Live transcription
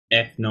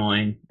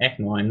F9,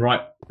 F9.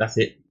 Right, that's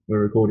it. We're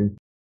recording.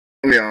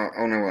 We are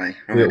on our way.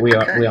 Right, we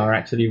are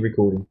actually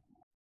recording.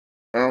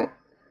 Well,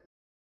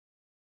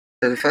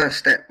 so the first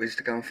step was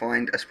to go and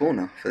find a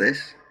spawner for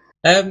this.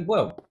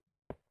 Well,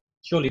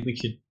 surely we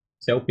should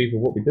tell people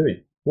what we're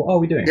doing. What are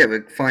we doing? Yeah,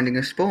 we're finding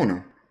a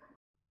spawner.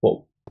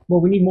 Well,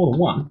 we need more than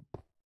one.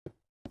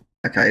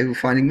 Okay, we're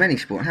finding many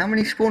spawners. How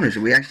many spawners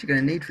are we actually going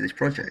to need for this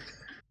project?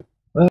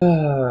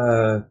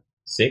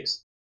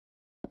 6.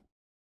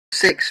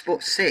 Six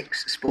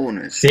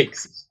spawners.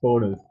 6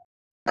 spawners.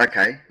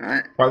 Okay,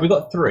 right. Right, we've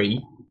got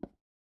 3.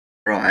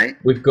 Right.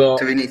 We've got.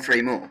 Do we need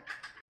 3 more?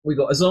 We've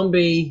got a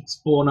zombie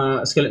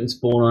spawner, a skeleton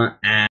spawner,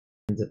 and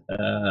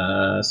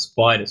a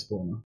spider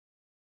spawner.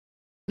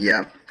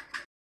 Yeah.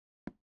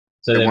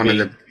 So there'll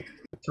be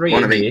 3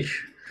 one in of here.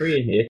 each. 3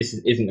 in here. This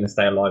isn't going to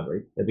stay a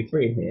library. There'll be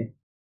 3 in here.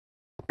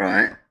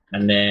 Right.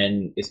 And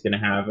then it's going to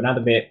have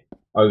another bit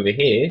over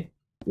here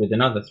with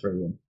another 3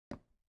 in.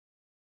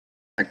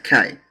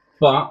 Okay.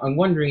 But I'm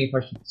wondering if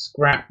I should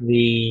scrap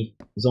the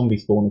zombie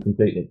spawner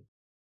completely.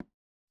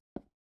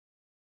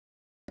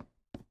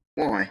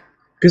 Why?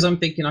 Because I'm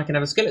thinking I can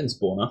have a skeleton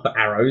spawner for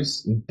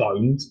arrows and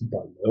bones,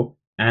 bone meal,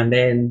 and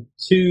then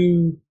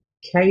 2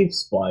 cave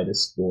spider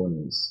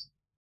spawners.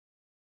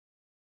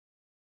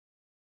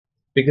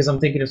 Because I'm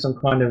thinking of some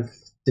kind of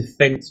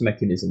defense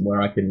mechanism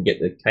where I can get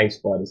the cave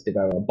spiders to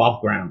go above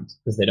ground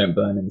because they don't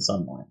burn in the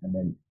sunlight, and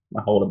then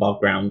my whole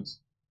above ground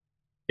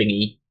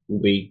thingy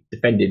will be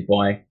defended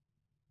by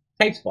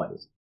cave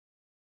spiders.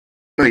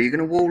 Well, are you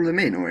going to wall them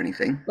in or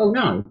anything? Oh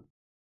no.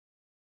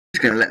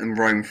 Just going to let them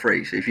roam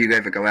free, so if you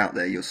ever go out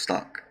there, you're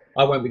stuck.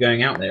 I won't be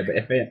going out there, but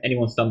if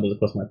anyone stumbles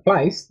across my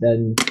place,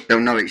 then they'll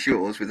know it's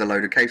yours with a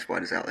load of cave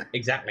spiders out there.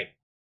 Exactly.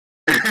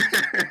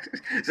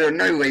 So they'll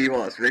know where you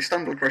are. So if they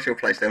stumble across your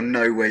place, they'll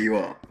know where you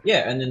are.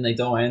 Yeah, and then they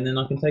die, and then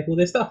I can take all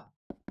their stuff.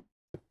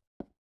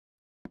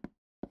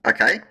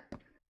 Okay.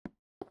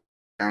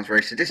 Sounds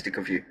very sadistic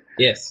of you.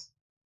 Yes.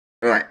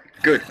 Right,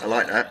 good. I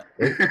like that.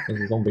 Oh,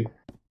 there's a zombie.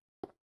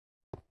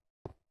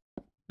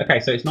 Okay,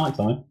 so it's night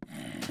time.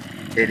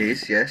 It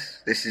is,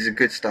 yes. This is a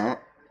good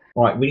start.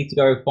 Right, we need to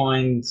go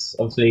find,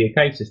 obviously, a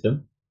cave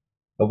system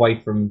away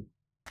from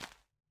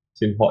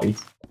 2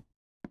 hotties.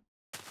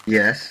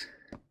 Yes.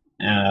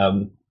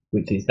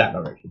 Which is that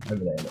direction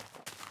over there. Look.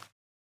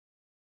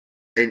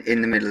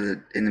 In the middle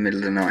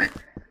of the night.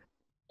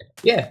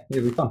 Yeah,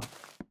 it'll be fun.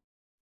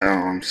 Oh,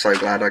 I'm so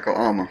glad I got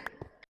armor.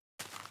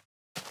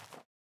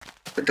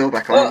 Put the door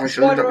back on. Oh,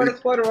 spider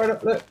rider,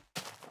 look.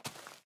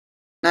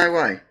 No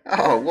way.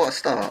 Oh, what a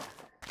start.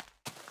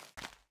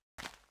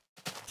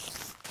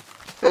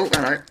 Oh,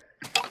 hello.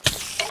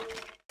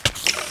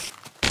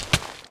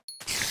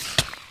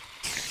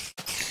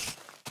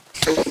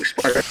 Oh,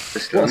 spider.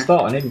 What a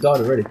start, I nearly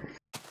died already.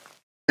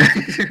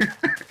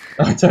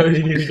 I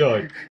totally nearly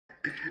died.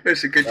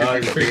 It's a good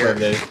job. There's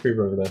a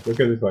creeper over there, Look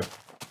at this way.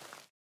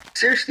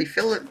 Seriously,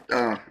 Phil,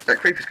 that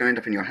creeper's going to end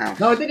up in your house.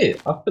 No, I did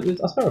it. I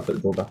swear I put the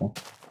door back on.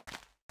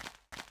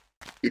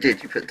 You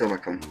did, you put the door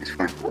back on. It's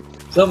fine.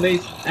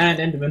 Zombies and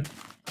Enderman.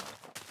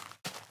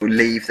 We'll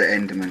leave the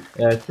Enderman.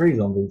 3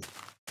 zombies.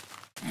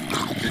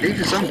 Leave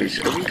the zombies.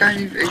 Are we going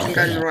in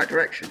the right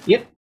direction?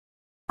 Yep.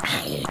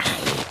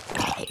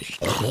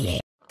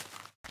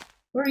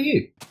 Where are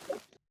you?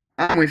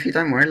 I'm with you,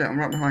 don't worry. Look, I'm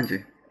right behind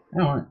you.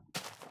 Alright.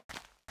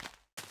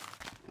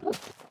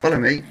 Follow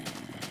me.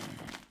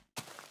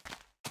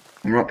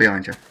 I'm right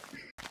behind you.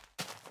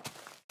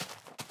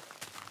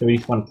 So we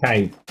just want a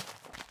cave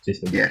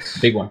system. Yes.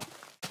 Big one.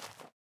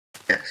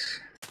 Yes.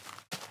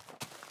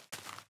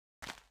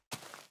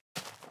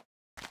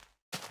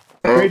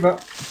 Creeper.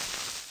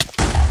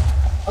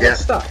 I Yeah. got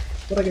stuck.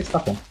 What did I get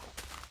stuck on?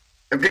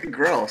 A bit of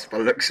grass by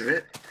the looks of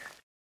it.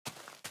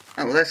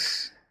 Oh, well,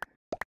 that's...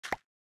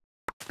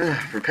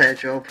 repair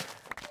job.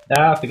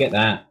 Ah, forget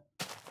that.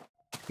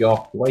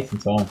 You're wasting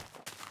time.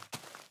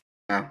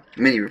 Oh,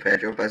 mini repair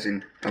job, as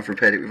in I've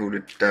repaired it with all the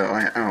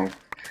dirt. Oh,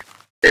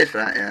 cheers for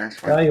that, yeah, that's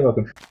fine. Oh, you're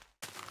welcome.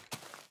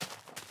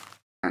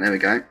 Oh, there we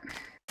go.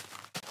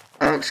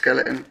 Oh,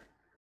 skeleton.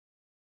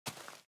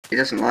 He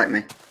doesn't like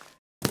me.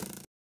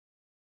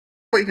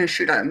 What, are you going to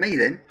shoot at me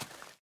then?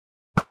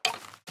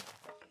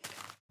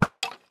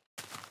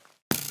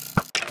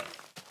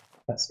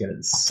 That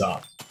skeleton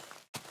sucks.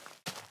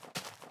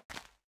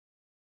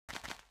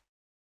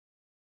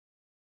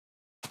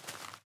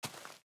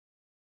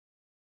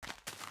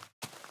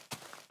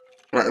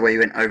 I like the way you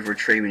went over a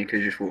tree when you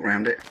could have just walked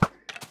around it.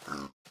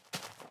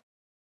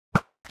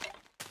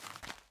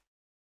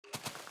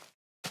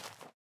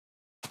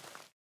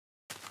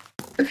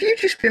 Have you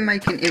just been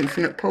making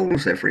infinite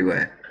pools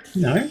everywhere?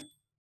 No.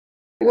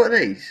 What are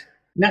these?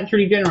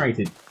 Naturally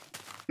generated.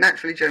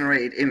 Naturally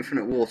generated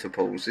infinite water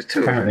pools. There's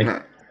 2 Apparently. of them,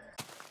 look.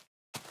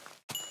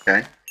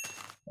 Okay.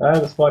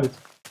 The spiders.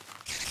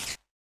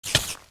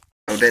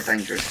 Oh, they're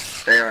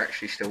dangerous. They are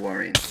actually still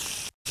worrying.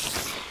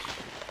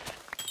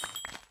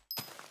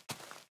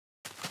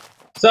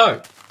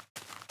 So,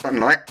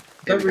 Sunlight.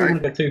 don't really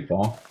want to go too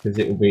far because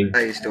it will be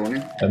Day is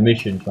dawning. a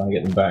mission trying to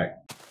get them back.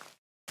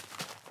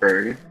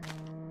 True.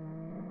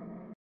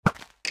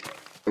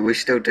 But we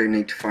still do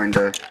need to find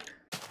a...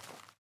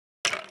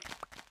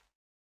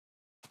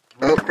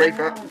 Oh,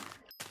 creeper!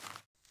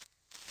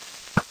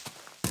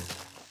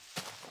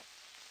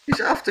 He's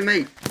after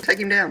me! Take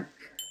him down!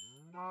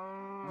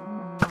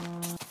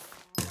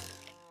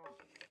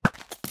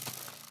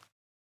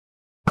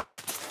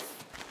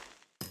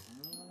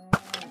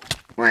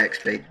 My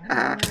XP.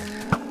 Haha.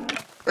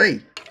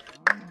 Hey!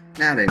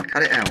 Now then,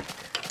 cut it out.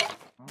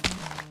 I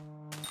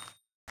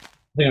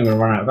think I'm going to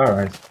run out of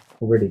arrows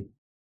already.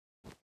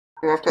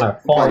 Well, I've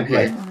got 5 one here.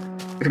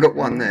 left. We've got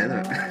one there,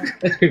 look.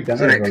 Let's creep down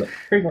there. Look.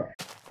 Creeper.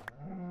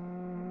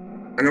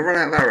 I'm gonna run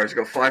out of arrows, I've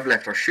got 5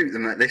 left, I'll shoot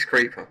them at this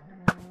creeper.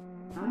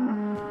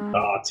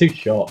 Ah, 2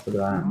 shots for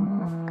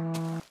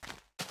that.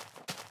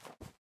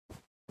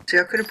 See,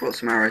 I could have brought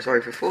some arrows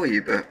over for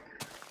you, but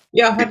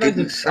Yeah, I had it loads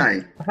didn't of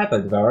say. I had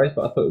loads of arrows,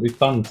 but I thought it would be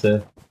fun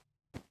to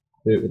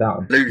do it without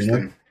them. Lose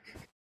them.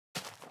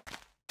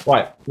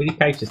 Right, we need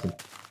cave system.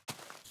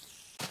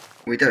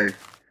 We do.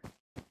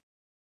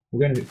 We're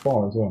going a bit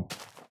far as well.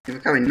 We're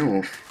going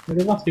north. Well,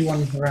 there must be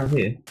one around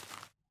here.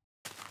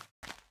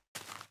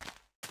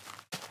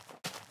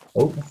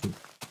 Oh, that's it.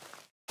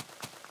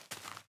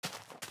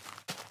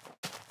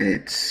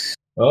 It's...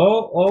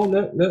 Oh,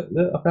 look,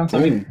 I found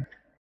something.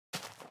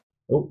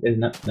 Oh, there's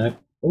no.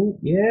 Oh,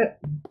 yeah.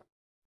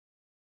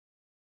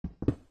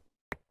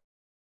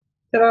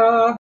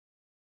 Ta-da!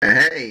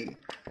 Hey!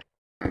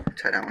 Oh,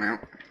 take that one out.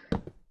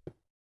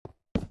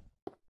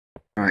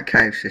 Right,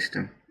 cave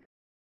system.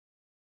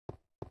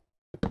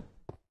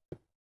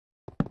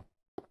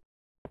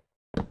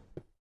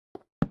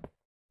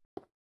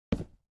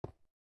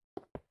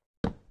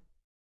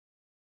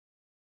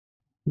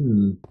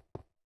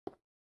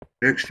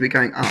 It looks to be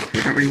going up.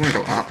 We don't really want to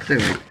go up, do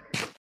we?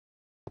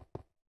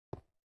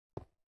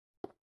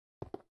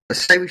 I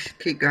say we should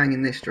keep going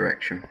in this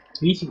direction.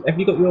 Have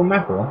you got your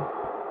map on?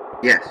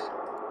 Yes.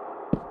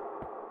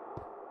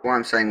 Why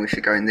I'm saying we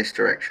should go in this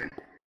direction.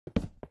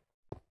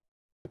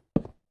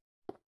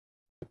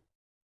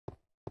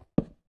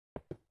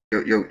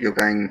 You're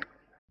going...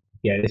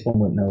 Yeah, this one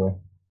went nowhere.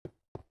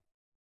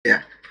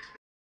 Yeah.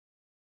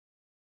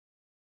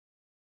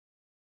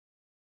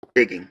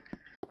 Digging.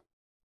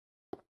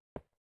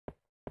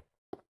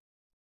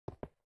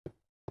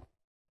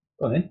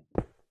 Go on then.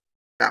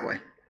 That way.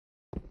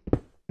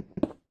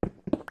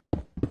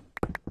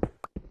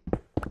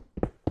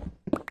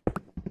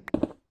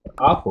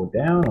 Up or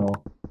down or?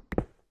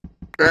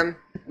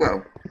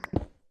 Well,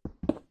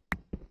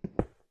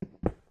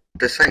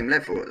 the same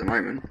level at the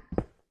moment.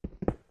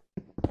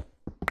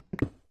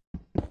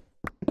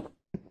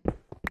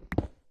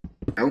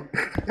 Oh,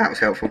 that was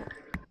helpful.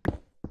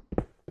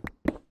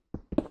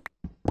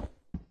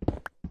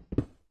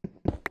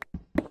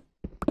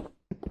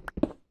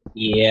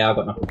 Yeah, I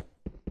got nothing.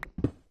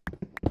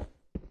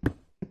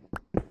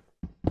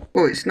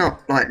 Well, it's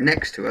not like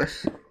next to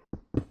us.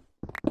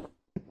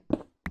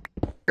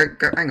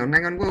 Go, hang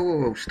on,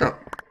 whoa, stop.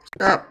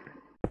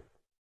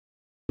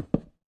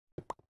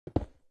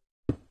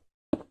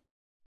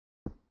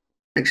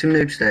 Make some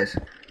noob stairs.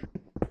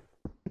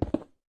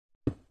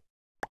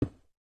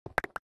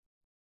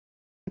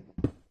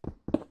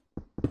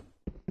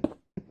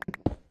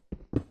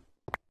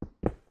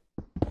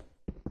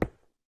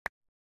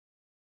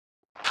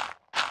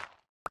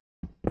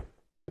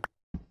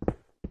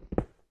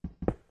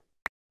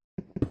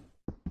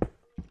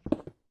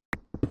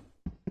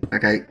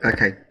 Okay.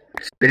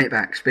 Spin it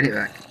back.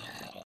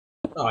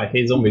 Oh, I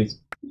hear zombies.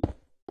 What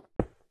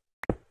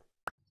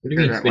do you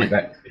mean spin it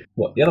back?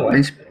 What, the other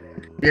way?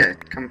 Yeah,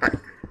 come back.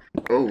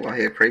 Oh, I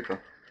hear a creeper.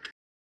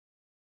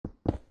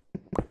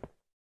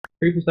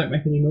 Creepers don't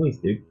make any noise,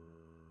 dude.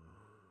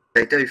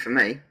 They do for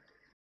me.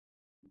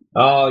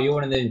 Oh, you're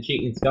one of them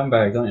cheating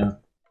scumbags, aren't you?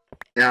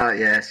 Oh,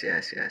 yes.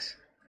 It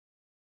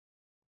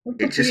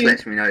just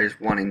lets me know there's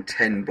 1 in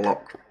 10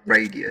 block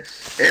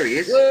radius. There he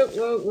is.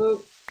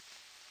 Whoa.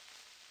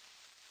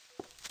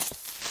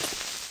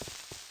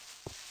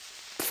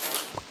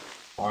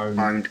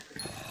 Owned.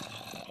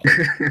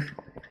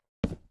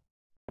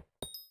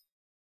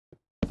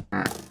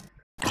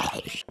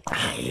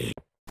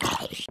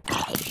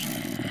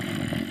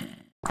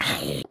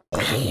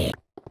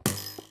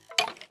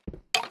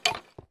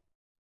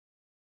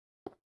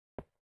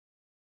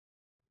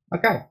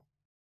 Okay.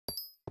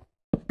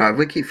 Right, if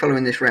we keep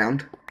following this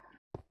round.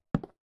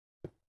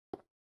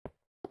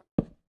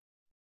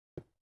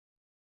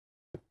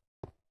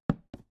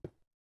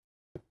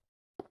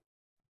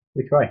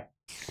 Which way?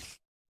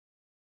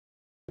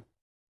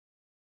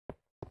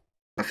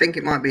 I think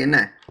it might be in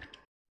there.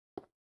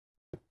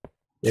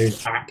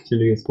 There's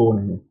actually a spawn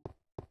in here.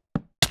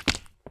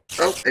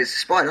 Oh, it's a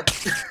spider.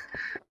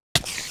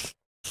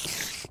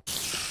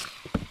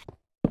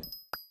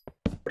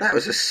 That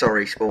was a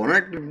sorry spawn.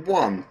 I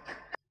won.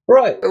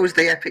 Right. That was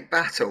the epic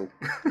battle.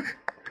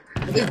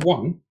 I did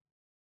one.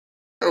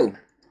 Oh,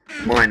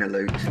 minor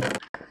loot.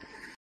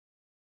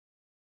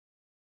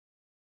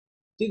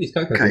 Do these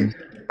cocoa Okay. beans.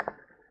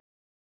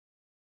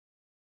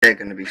 They're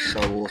going to be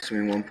so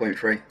awesome in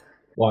 1.3.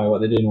 Why?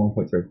 What they do in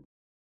 1.3?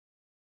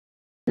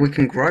 We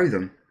can grow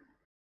them.